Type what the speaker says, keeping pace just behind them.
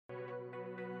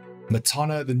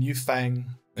Matano, the new Fang,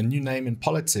 a new name in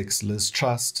politics, Liz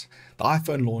Truss, the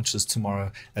iPhone launches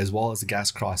tomorrow, as well as the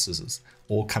gas crises,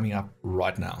 all coming up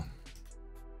right now.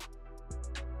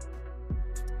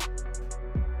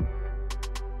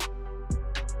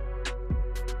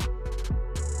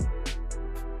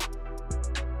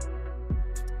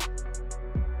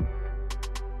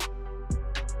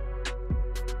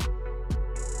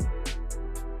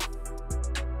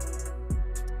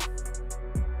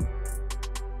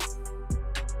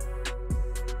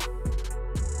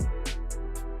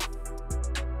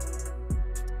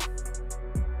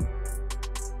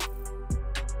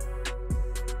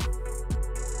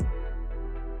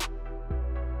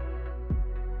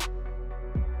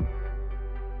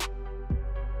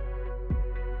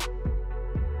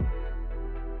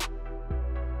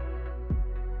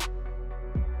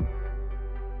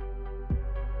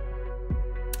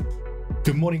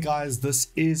 Good morning, guys. This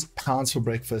is Pounds for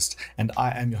Breakfast, and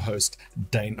I am your host,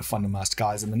 Dane van der Mast.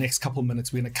 Guys, in the next couple of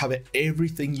minutes, we're going to cover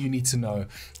everything you need to know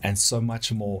and so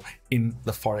much more in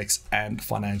the Forex and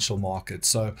financial market.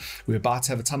 So we're about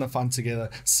to have a ton of fun together.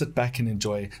 Sit back and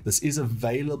enjoy. This is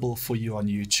available for you on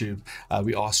YouTube.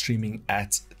 We are streaming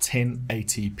at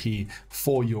 1080p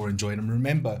for your enjoyment. And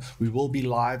remember, we will be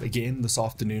live again this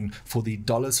afternoon for the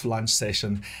Dollars for Lunch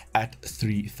session at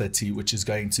 3:30, which is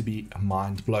going to be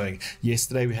mind-blowing.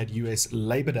 Yesterday we had US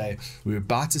Labor Day. We were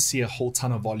about to see a whole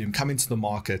ton of volume come into the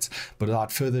market, but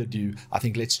without further ado, I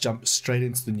think let's jump straight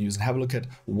into the news and have a look at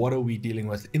what are we dealing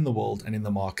with in the world and in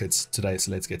the markets today.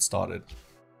 So let's get started.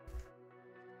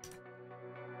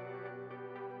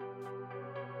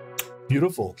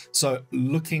 Beautiful. So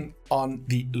looking on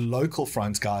the local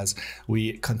front, guys,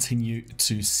 we continue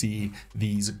to see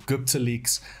these Gupta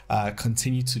leaks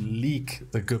continue to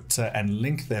leak the Gupta and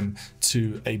link them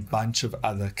to a bunch of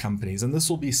other companies. And this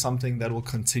will be something that we'll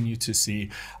continue to see.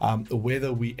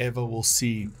 Whether we ever will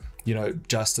see,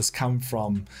 justice come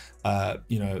from,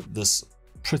 this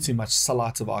pretty much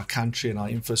sellout of our country and our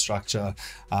infrastructure,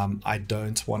 I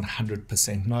don't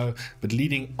 100% know. But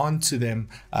leading on to them,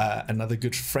 another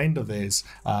good friend of theirs,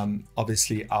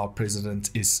 obviously our president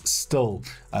is still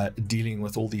dealing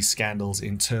with all these scandals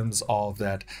in terms of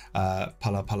that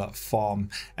Phala Phala farm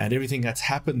and everything that's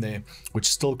happened there, which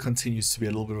still continues to be a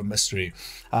little bit of a mystery.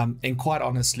 And quite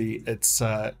honestly,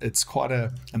 it's quite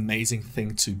an amazing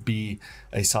thing to be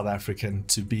a South African,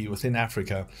 to be within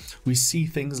Africa. We see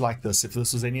things like this. If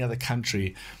this was any other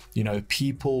country,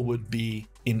 people would be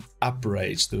in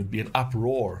outrage. There would be an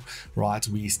uproar, right?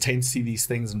 We tend to see these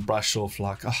things and brush off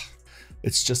like, oh,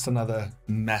 it's just another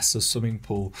massive swimming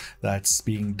pool that's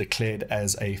being declared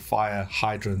as a fire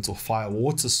hydrant or fire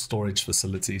water storage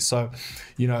facility. So,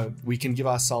 we can give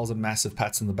ourselves a massive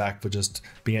pat on the back for just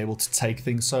being able to take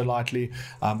things so lightly.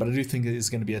 But I do think there is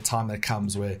going to be a time that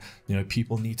comes where,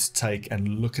 people need to take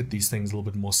and look at these things a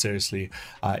little bit more seriously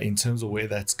in terms of where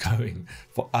that's going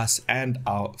for us and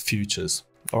our futures.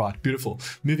 All right, beautiful.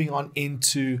 Moving on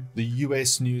into the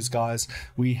US news, guys,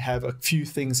 we have a few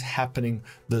things happening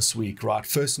this week, right?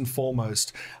 First and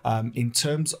foremost, in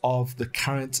terms of the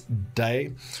current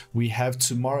day, we have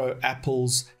tomorrow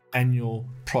Apple's annual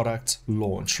product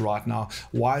launch. Right now,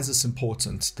 why is this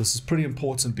important? This is pretty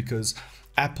important because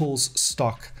Apple's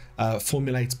stock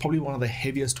formulates probably one of the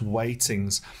heaviest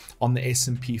weightings on the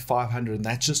S&P 500, and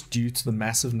that's just due to the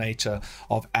massive nature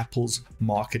of Apple's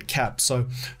market cap. So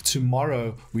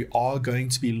tomorrow we are going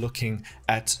to be looking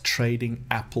at trading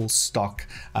Apple stock,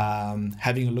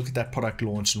 having a look at that product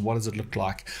launch and what does it look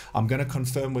like. I'm going to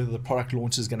confirm whether the product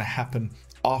launch is going to happen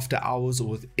after hours or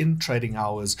within trading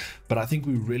hours, but I think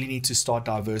we really need to start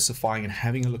diversifying and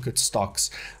having a look at stocks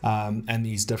and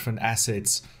these different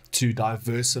assets to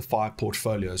diversify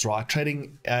portfolios, right?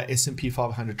 Trading S&P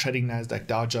 500, trading NASDAQ,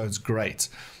 Dow Jones, great.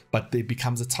 But there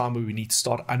becomes a time where we need to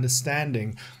start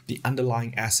understanding the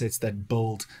underlying assets that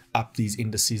build up these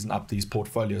indices and up these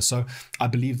portfolios. So I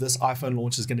believe this iPhone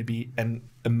launch is going to be an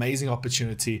amazing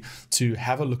opportunity to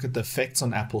have a look at the effects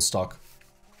on Apple stock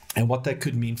and what that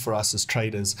could mean for us as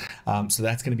traders. So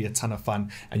that's going to be a ton of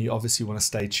fun, and you obviously want to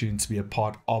stay tuned to be a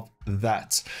part of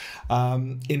that.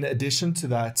 In addition to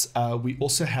that, we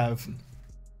also have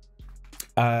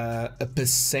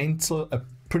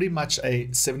pretty much a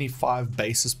 75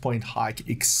 basis point hike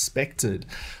expected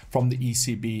from the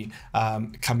ECB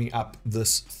coming up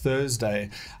this Thursday.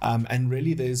 And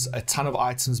really there's a ton of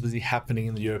items busy happening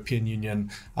in the European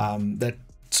Union that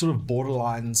sort of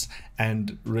borderlines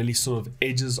and really sort of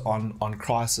edges on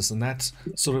crisis, and that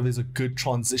sort of is a good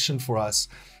transition for us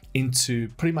into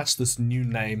pretty much this new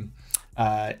name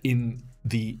in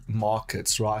the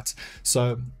markets, right?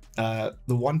 So the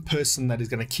one person that is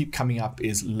going to keep coming up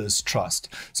is Liz Truss.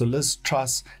 So Liz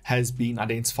Truss has been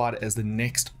identified as the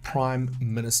next Prime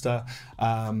Minister.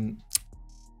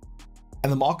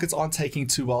 And the markets aren't taking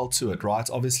too well to it, right?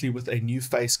 Obviously, with a new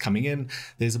face coming in,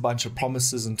 there's a bunch of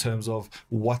promises in terms of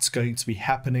what's going to be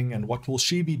happening and what will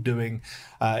she be doing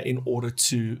in order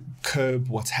to curb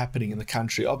what's happening in the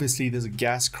country. Obviously, there's a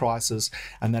gas crisis,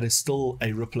 and that is still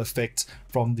a ripple effect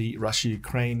from the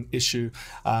Russia-Ukraine issue.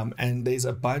 And there's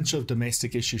a bunch of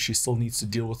domestic issues she still needs to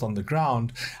deal with on the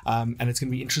ground. And it's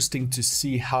going to be interesting to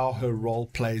see how her role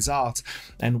plays out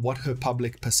and what her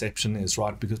public perception is,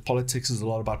 right? Because politics is a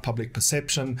lot about public perception.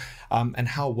 And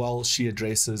how well she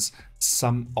addresses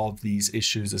some of these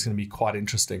issues is going to be quite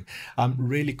interesting.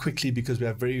 Really quickly, because we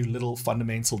have very little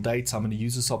fundamental data, I'm going to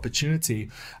use this opportunity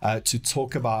to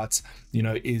talk about,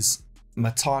 is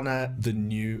Matana the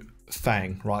new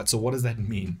FANG, right? So what does that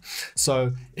mean?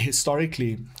 So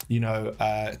historically,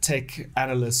 tech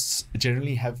analysts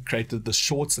generally have created the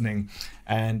shortening,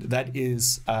 and that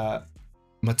is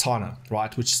Matana,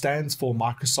 right? Which stands for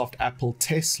Microsoft, Apple,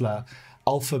 Tesla,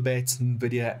 Alphabet,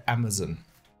 Nvidia, Amazon,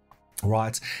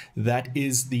 right? That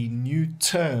is the new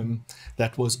term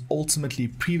that was ultimately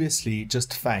previously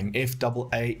just FANG,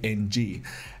 F-A-A-N-G.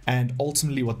 And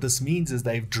ultimately what this means is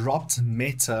they've dropped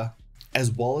Meta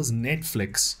as well as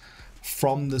Netflix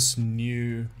from this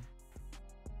new,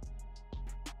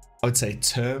 I would say,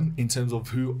 term in terms of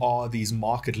who are these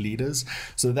market leaders.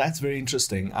 So that's very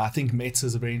interesting. I think Meta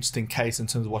is a very interesting case in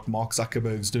terms of what Mark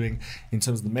Zuckerberg's doing in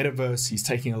terms of the metaverse. He's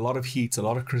taking a lot of heat, a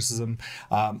lot of criticism.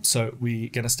 So we're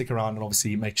going to stick around and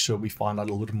obviously make sure we find out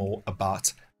a little bit more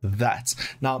about that.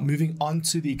 Now, moving on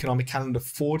to the economic calendar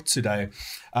for today,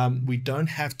 we don't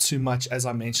have too much, as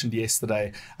I mentioned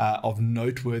yesterday, of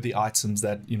noteworthy items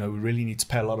that we really need to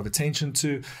pay a lot of attention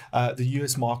to. The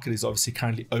US market is obviously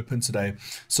currently open today,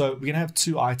 so we're gonna have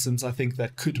two items I think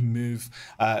that could move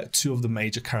two of the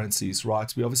major currencies,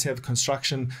 right? We obviously have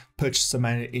construction purchaser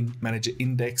manager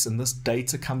index, and this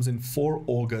data comes in for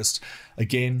August.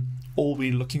 Again, all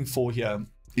we're looking for here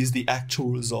is the actual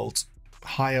result,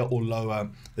 higher or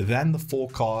lower than the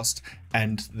forecast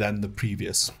and than the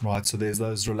previous, right? So there's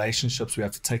those relationships we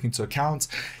have to take into account.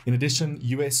 In addition,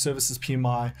 US services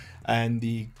PMI and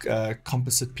the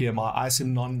composite PMI,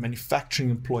 ISM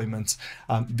non-manufacturing employment,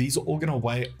 these are all going to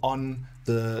weigh on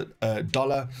the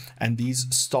dollar, and these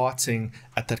starting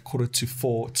at that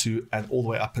 3:45 and all the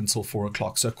way up until 4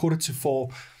 o'clock. So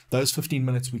 3:45, those 15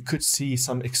 minutes, we could see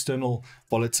some external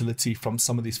volatility from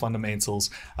some of these fundamentals,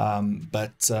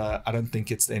 but I don't think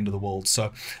it's the end of the world.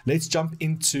 So let's jump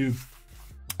into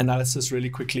analysis really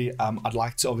quickly. I'd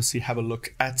like to obviously have a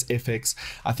look at FX.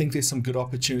 I think there's some good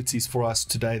opportunities for us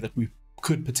today that we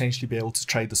could potentially be able to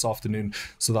trade this afternoon.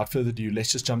 So without further ado,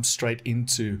 let's just jump straight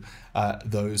into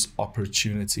those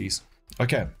opportunities.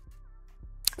 Okay.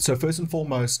 So first and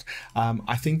foremost,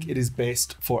 I think it is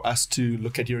best for us to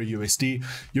look at Euro USD.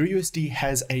 Euro USD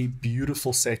has a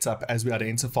beautiful setup, as we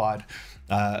identified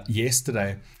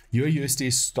yesterday. Euro USD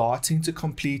is starting to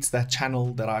complete that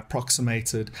channel that I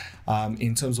approximated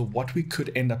in terms of what we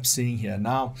could end up seeing here.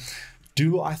 Now,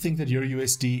 do I think that Euro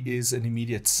USD is an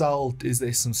immediate sell? Is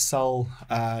there some sell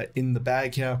in the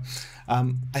bag here?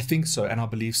 I think so, and I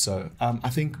believe so. I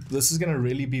think this is going to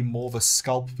really be more of a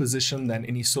scalp position than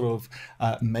any sort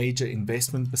of major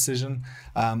investment decision.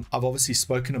 I've obviously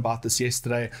spoken about this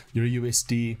yesterday. Euro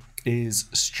USD is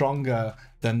stronger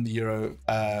than the euro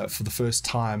for the first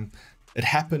time. It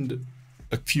happened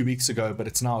a few weeks ago, but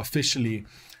it's now officially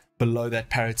below that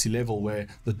parity level where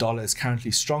the dollar is currently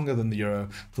stronger than the euro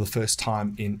for the first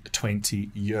time in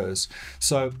 20 years.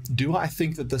 So do I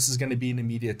think that this is going to be an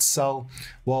immediate sell?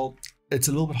 Well, it's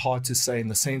a little bit hard to say in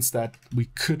the sense that we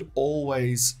could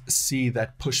always see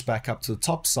that pushback up to the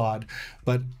top side,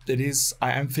 but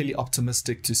I am fairly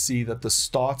optimistic to see that the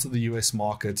start of the US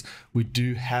market, we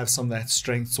do have some of that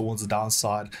strength towards the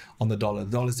downside on the dollar.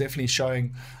 The dollar is definitely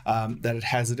showing that it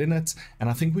has it in it, and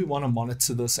I think we want to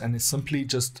monitor this, and it's simply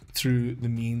just through the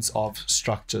means of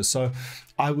structure. So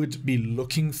I would be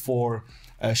looking for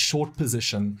a short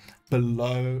position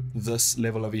below this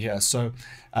level over here. So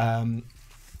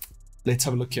let's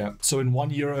have a look here. So in 1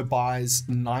 euro buys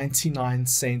 99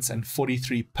 cents and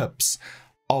 43 pips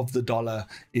of the dollar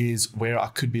is where I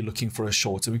could be looking for a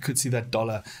short. So we could see that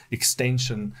dollar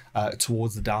extension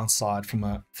towards the downside from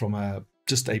a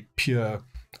just a pure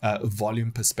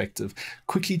volume perspective.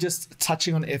 Quickly just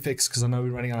touching on FX because I know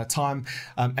we're running out of time.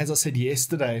 As I said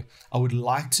yesterday, I would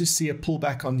like to see a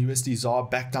pullback on USD ZAR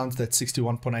back down to that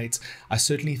 61.8. I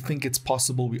certainly think it's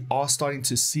possible. We are starting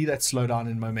to see that slowdown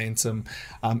in momentum,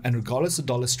 and regardless of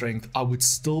dollar strength, I would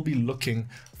still be looking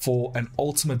for an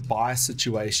ultimate buy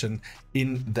situation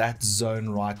in that zone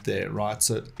right there, right?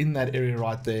 So in that area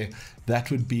right there,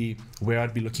 that would be where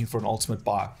I'd be looking for an ultimate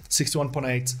buy.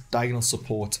 61.8 diagonal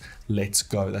support. Let's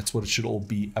go. That's what it should all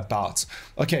be about.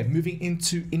 Okay, moving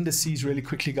into indices really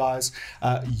quickly, guys.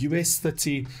 US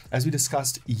 30, as we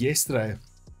discussed yesterday,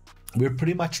 we're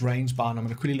pretty much range bound. I'm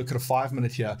going to quickly look at a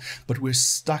 5-minute here, but we're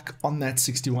stuck on that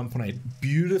 61.8,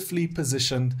 beautifully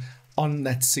positioned on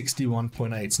that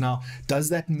 61.8. Now, does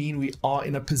that mean we are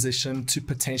in a position to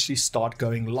potentially start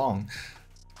going long?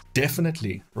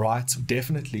 Definitely, right?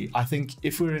 Definitely. I think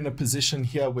if we're in a position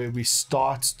here where we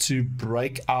start to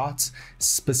break out,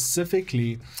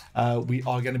 specifically, we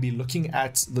are going to be looking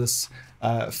at this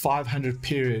 500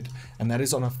 period, and that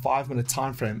is on a 5-minute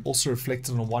time frame, also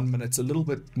reflected on a 1 minute a little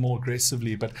bit more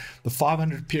aggressively, but the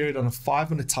 500 period on a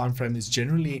 5-minute time frame is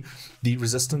generally the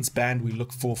resistance band we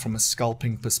look for from a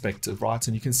scalping perspective, right?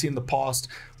 And you can see in the past,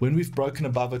 when we've broken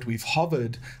above it, we've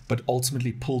hovered but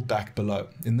ultimately pulled back below.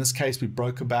 In this case, we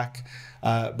broke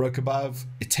above,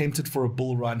 attempted for a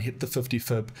bull run, hit the 50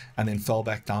 fib, and then fell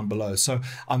back down below. So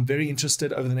I'm very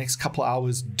interested over the next couple of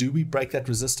hours, do we break that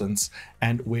resistance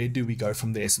and where do we go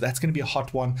from there? So that's going to be a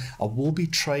hot one. I will be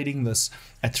trading this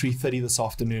at 3:30 this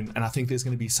afternoon, and I think there's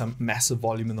going to be some massive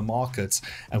volume in the markets,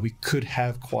 and we could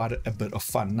have quite a bit of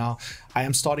fun. Now, I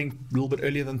am starting a little bit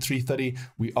earlier than 3:30.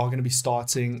 We are going to be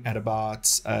starting at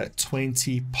about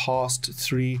 20 past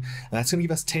 3, and that's going to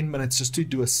give us 10 minutes just to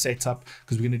do a setup,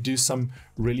 because we're going to do some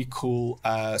really cool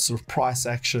sort of price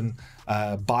action,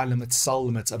 buy limits, sell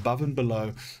limits above and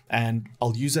below, and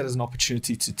I'll use that as an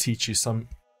opportunity to teach you some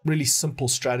really simple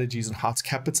strategies on how to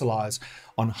capitalize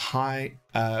on high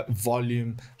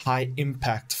volume, high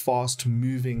impact, fast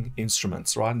moving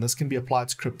instruments, right? And this can be applied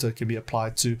to crypto, it can be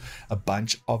applied to a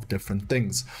bunch of different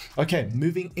things. Okay,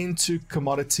 moving into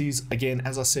commodities. Again,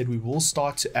 as I said, we will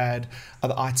start to add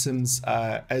other items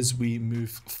as we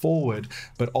move forward,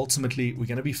 but ultimately we're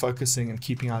going to be focusing and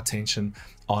keeping our attention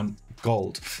on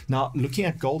gold. Now, looking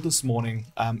at gold this morning,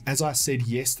 as I said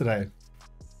yesterday,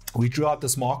 we drew out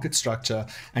this market structure,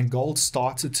 and gold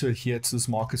started to adhere to this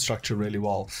market structure really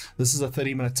well. This is a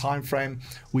 30-minute time frame.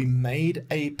 We made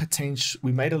a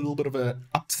little bit of a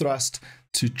up thrust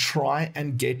to try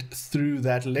and get through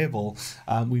that level.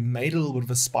 We made a little bit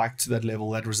of a spike to that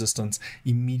level, that resistance,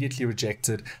 immediately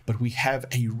rejected, but we have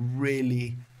a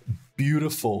really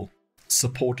beautiful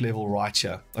support level right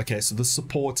here. Okay, so the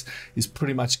support is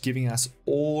pretty much giving us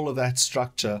all of that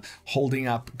structure, holding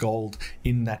up gold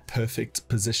in that perfect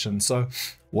position. So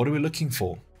what are we looking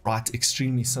for? Right,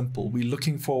 extremely simple. We're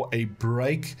looking for a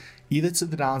break either to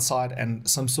the downside and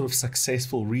some sort of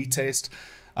successful retest.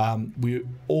 We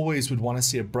always would want to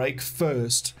see a break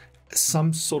first,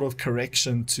 some sort of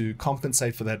correction to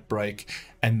compensate for that break,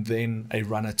 and then a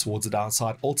runner towards the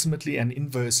downside ultimately. And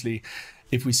inversely,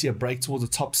 if we see a break towards the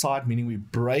top side, meaning we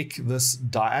break this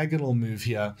diagonal move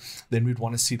here, then we'd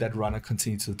want to see that runner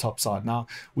continue to the top side. Now,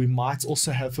 we might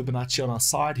also have Fibonacci on our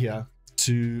side here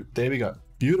there we go.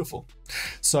 Beautiful.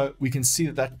 So we can see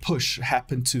that that push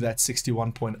happened to that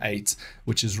 61.8,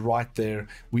 which is right there.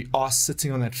 We are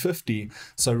sitting on that 50.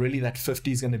 So really that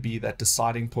 50 is going to be that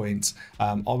deciding point.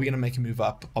 Are we going to make a move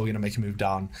up? Are we going to make a move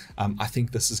down? I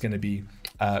think this is going to be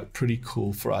pretty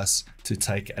cool for us to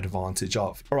take advantage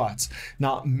of. All right,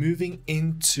 now moving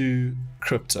into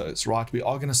cryptos, right? We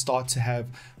are going to start to have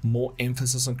more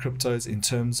emphasis on cryptos in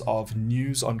terms of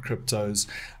news on cryptos.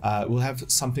 We'll have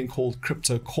something called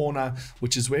Crypto Corner,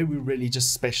 which is where we really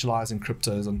just specialize in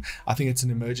cryptos, and I think it's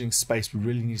an emerging space we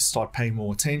really need to start paying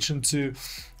more attention to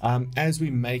as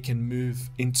we make and move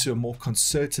into a more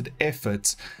concerted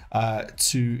effort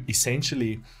to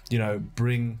essentially,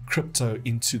 bring crypto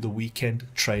into the weekend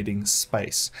trading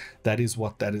space. That is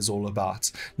what that is all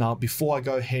about. Now, before I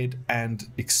go ahead and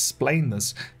explain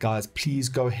this, guys, please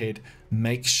go ahead,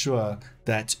 make sure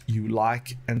that you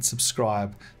like and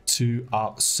subscribe to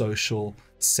our social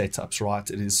setups, right?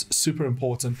 It is super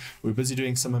important. We're busy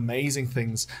doing some amazing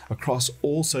things across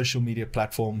all social media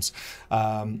platforms.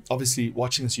 Obviously,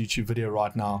 watching this YouTube video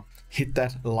right now, hit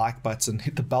that like button,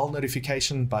 hit the bell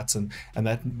notification button, and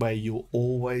that way you'll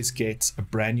always get a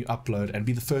brand new upload and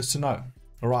be the first to know.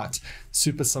 All right,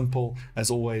 super simple.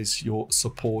 As always, your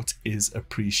support is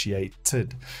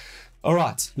appreciated. All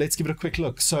right, let's give it a quick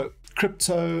look. So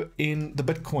crypto in the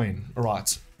Bitcoin. All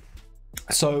right.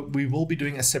 So we will be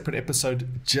doing a separate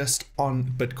episode just on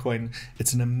Bitcoin.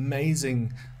 It's an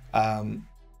amazing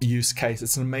use case.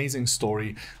 It's an amazing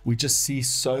story. We just see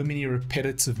so many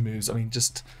repetitive moves. I mean,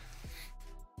 just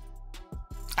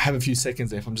have a few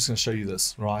seconds there. I'm just going to show you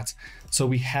this, right? So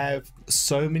we have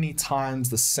so many times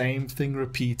the same thing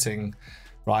repeating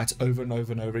right? Over and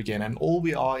over and over again. And all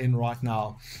we are in right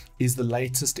now is the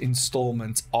latest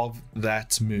installment of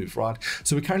that move, right?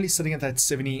 So we're currently sitting at that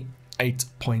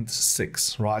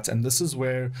 78.6, right? And this is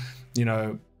where, you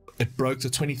know, it broke the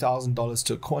 $20,000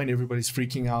 to a coin. Everybody's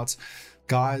freaking out.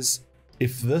 Guys,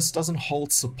 if this doesn't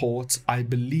hold support, I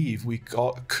believe we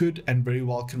could and very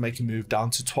well can make a move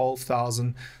down to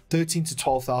 $13,000 to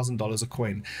 $12,000 a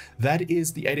coin. That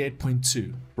is the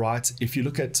 88.2, right? If you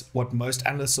look at what most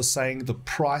analysts are saying, the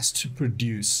price to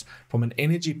produce from an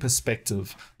energy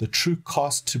perspective, the true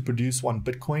cost to produce one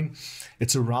Bitcoin,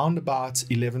 it's around about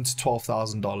 $11,000 to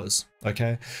 $12,000.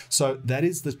 Okay, so that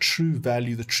is the true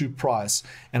value, the true price.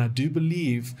 And I do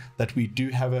believe that we do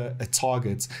have a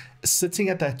target. Sitting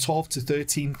at that 12 to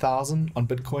 13,000 on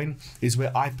Bitcoin is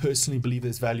where I personally believe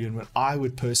there's value, and when I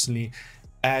would personally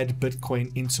add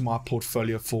Bitcoin into my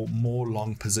portfolio for more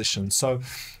long positions. So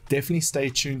definitely stay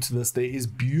tuned to this. There is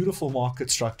beautiful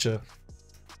market structure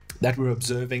that we're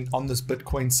observing on this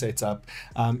Bitcoin setup.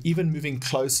 Even moving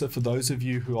closer for those of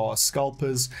you who are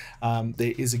scalpers,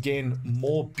 there is again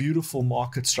more beautiful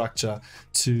market structure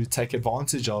to take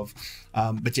advantage of.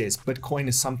 But yes, Bitcoin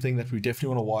is something that we definitely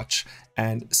want to watch,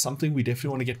 and something we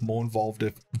definitely want to get more involved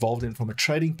in from a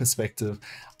trading perspective.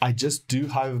 I just do,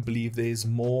 however, believe there's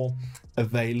more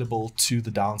available to the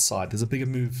downside. There's a bigger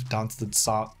move down to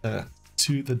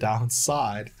the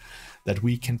downside that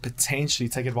we can potentially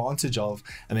take advantage of,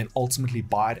 and then ultimately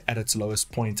buy it at its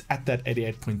lowest point at that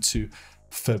 88.2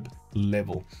 fib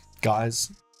level.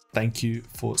 Guys, thank you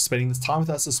for spending this time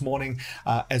with us this morning.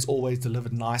 As always,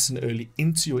 delivered nice and early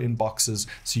into your inboxes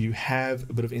so you have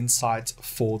a bit of insight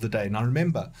for the day. Now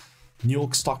remember, New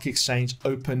York Stock Exchange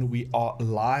open, we are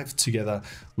live together.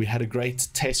 We had a great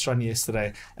test run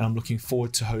yesterday, and I'm looking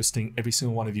forward to hosting every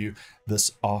single one of you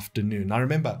this afternoon. Now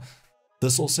remember,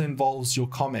 this also involves your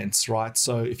comments, right?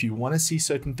 So if you want to see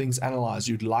certain things analyzed,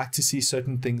 you'd like to see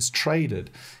certain things traded,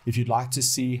 if you'd like to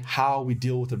see how we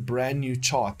deal with a brand new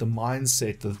chart, the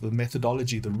mindset, the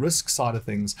methodology, the risk side of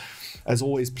things, as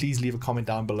always, please leave a comment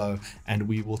down below, and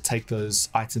we will take those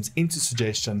items into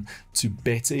suggestion to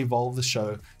better evolve the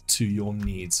show to your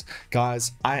needs.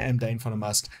 Guys, I am Dane van der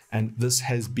Musk, and this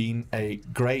has been a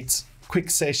great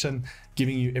quick session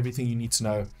giving you everything you need to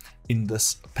know in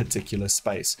this particular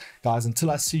space. Guys,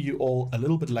 until I see you all a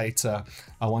little bit later,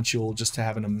 I want you all just to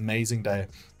have an amazing day.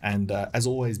 And as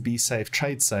always, be safe,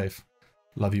 trade safe.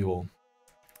 Love you all.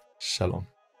 Shalom.